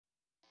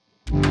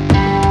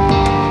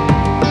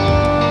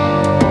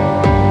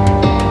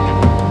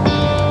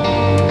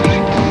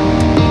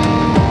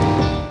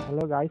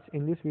guys,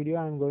 in this video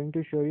I am going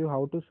to show you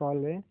how to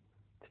solve a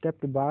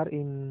stepped bar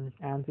in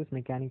ANSYS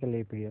mechanical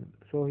APDL.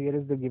 So here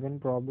is the given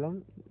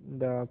problem.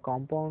 The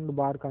compound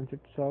bar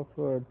consists of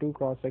two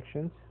cross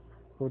sections,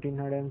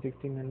 1400 and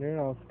 1600,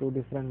 of two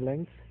different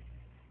lengths,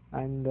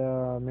 and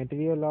the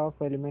material of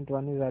element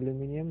 1 is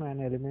aluminium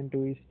and element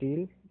 2 is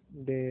steel.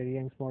 The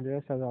Young's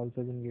modulus has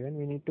also been given.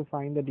 We need to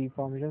find the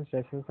deformation,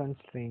 stresses and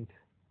strains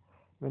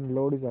when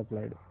load is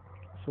applied.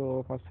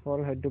 So first of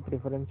all, head to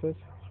preferences,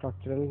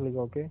 structural, click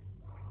OK.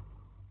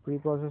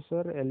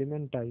 Preprocessor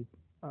element type.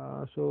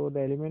 So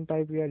the element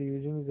type we are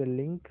using is the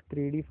link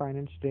 3D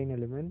finite strain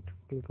element.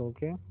 Click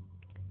OK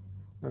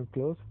and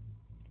close.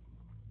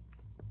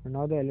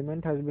 Now the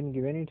element has been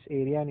given, its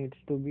area needs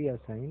to be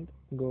assigned.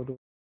 Go to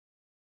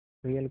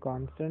real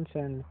constants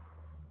and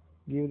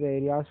give the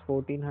area as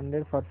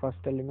 1400 for first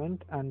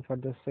element, and for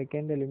the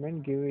second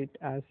element give it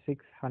as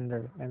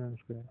 600 mm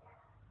square.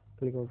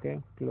 Click OK,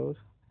 close.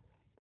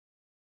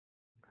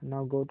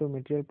 Now go to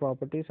material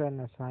properties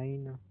and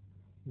assign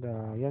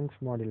the Young's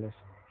modulus.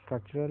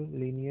 Structural,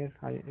 linear,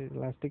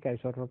 elastic,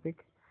 isotropic.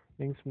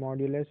 Young's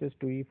modulus is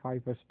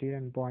 2E5 for steel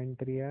and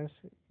 0.3 as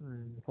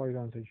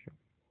Poisson's ratio.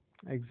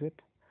 Exit.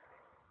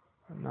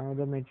 Now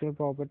the material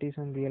properties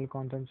and real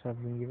constants have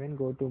been given.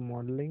 Go to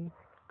modeling,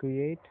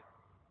 create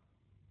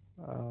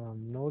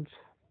nodes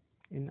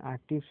in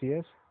active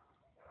CS,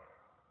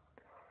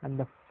 and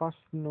the first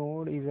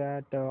node is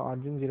at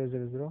origin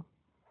 000.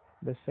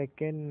 The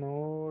second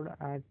node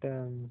at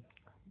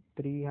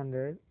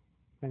 300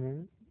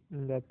 mm,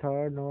 the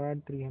third node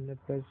at 300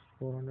 plus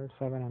 400,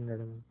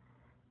 700 mm.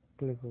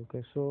 Click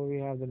OK. So we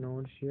have the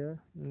nodes here.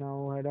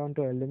 Now head on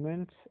to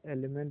elements,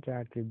 element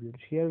attributes.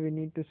 Here we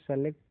need to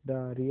select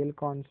the real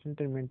constant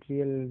and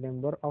material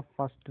number of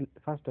first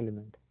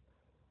element.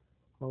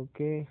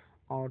 Okay,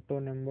 auto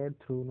numbered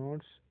through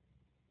nodes.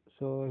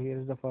 So here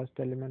is the first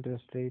element, is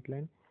a straight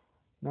line.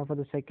 Now for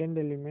the second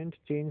element,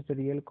 change the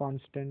real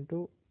constant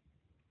to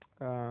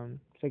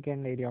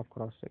second area of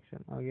cross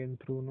section. Again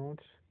through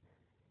nodes.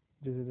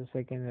 This is the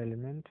second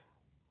element.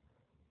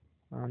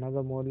 Now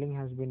the modeling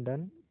has been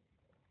done.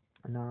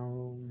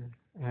 Now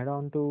head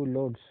on to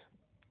loads.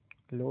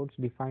 Loads,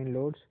 define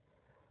loads,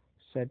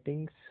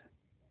 settings,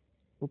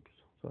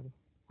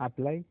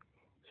 apply,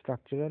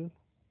 structural,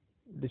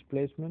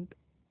 displacement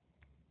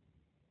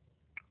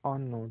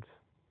on nodes.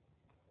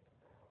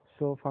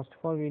 So first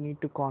of all we need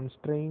to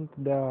constrain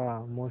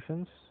the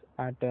motions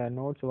at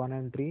nodes 1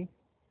 and 3.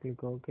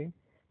 Click OK.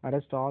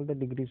 Arrest all the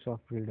degrees of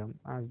freedom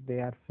as they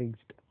are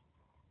fixed.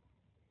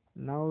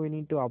 Now we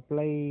need to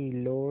apply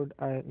load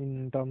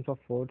in terms of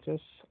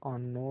forces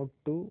on node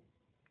 2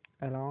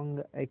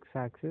 along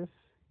x-axis,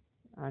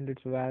 and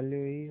its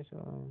value is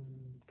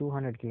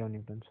 200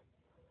 kilonewtons.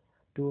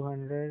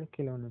 200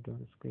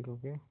 kilonewtons. Click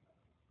OK.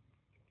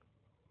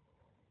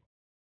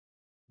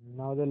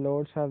 Now the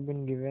loads have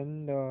been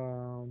given.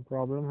 The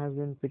problem has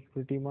been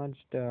pretty much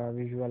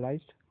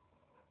visualized.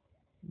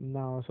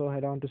 Now so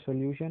head on to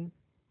solution,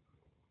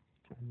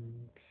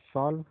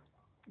 solve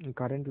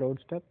current load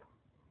step.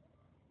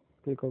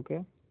 Click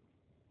OK.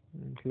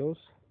 Close.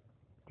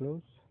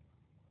 The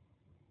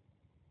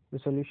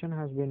solution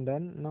has been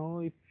done. Now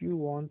if you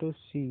want to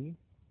see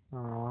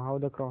how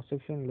the cross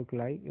section looks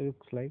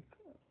like,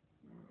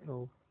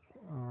 so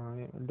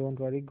don't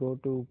worry, go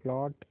to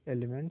plot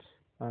elements,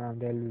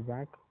 they'll be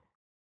back.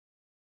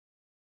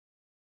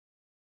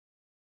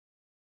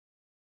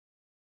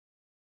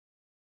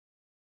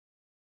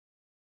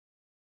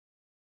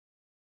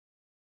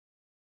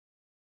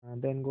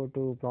 Then go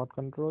to plot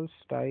controls,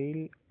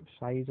 style,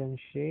 size and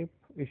shape.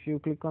 If you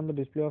click on the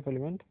display of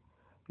element,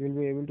 you will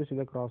be able to see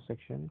the cross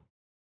section.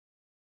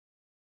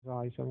 The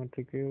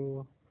isometric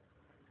view,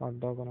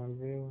 orthogonal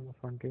view, the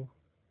front view.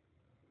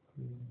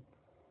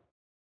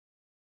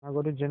 Now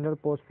go to general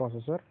post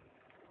processor,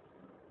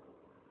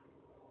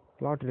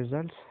 plot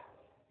results,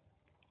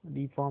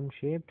 deform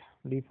shape,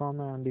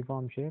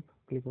 deform shape.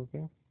 Click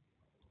OK.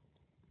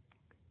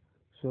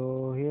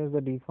 So here's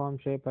the deform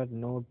shape at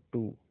node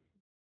 2.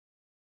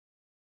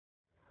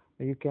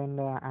 You can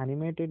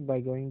animate it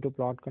by going to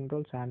plot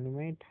controls,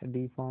 animate,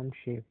 deform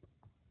shape,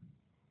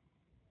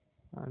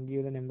 and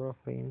give the number of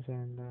frames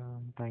and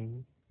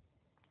time.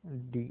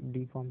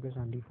 Deform plus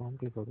undeform.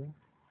 Click OK.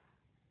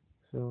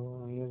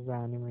 So here's the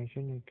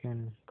animation. You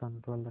can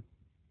control the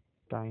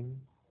time.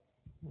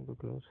 Go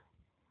close.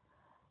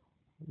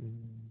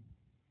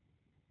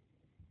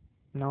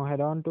 Now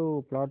head on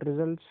to plot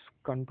results,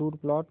 contour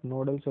plot,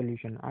 nodal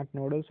solution. At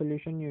nodal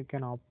solution you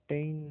can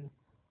obtain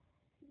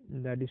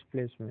the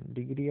displacement,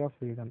 degree of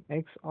freedom,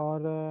 x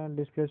or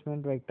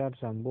displacement vector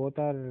sum. Both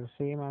are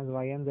same as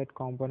y and z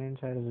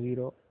components are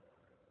 0.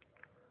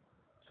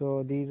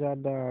 So these are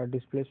the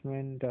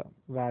displacement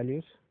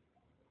values.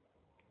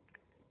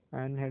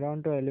 And head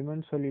on to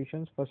element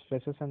solutions for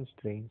stresses and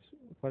strains.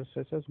 For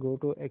stresses, go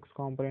to x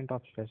component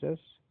of stresses.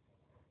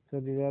 So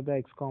these are the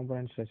x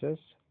component stresses.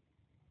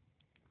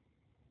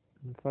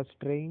 For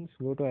strains,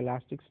 go to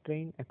elastic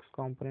strain, x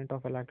component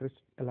of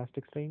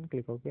elastic strain.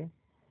 Click OK.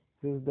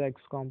 This is the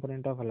x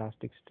component of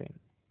elastic strain.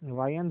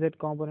 Y and z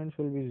components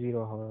will be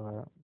 0,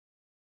 however.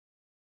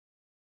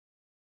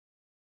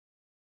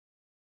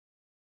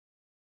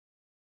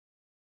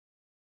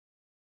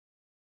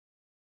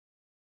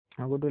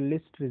 Now go to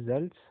list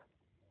results,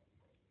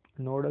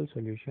 nodal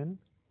solution,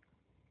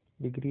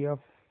 degree of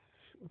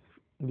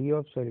d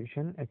of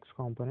solution x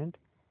component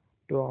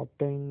to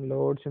obtain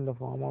loads in the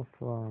form of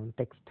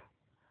text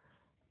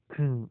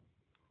and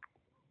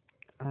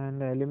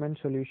element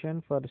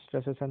solution for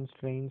stresses and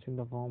strains in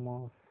the form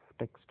of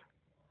text.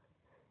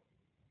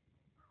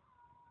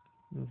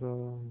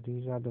 So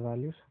these are the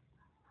values.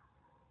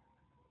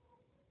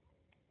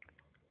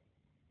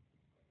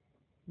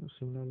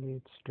 Similarly,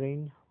 it's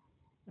strain,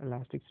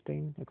 elastic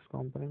strain, x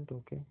component.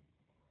 Okay.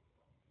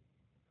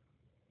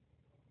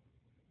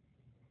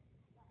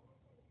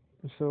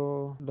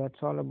 So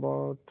that's all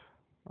about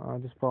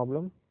this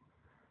problem.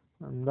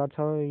 That's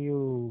how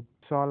you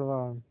solve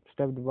a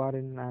stepped bar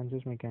in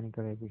ANSYS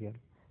mechanical APDL.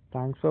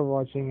 Thanks for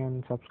watching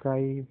and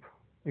subscribe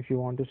if you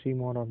want to see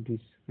more of these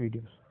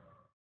videos.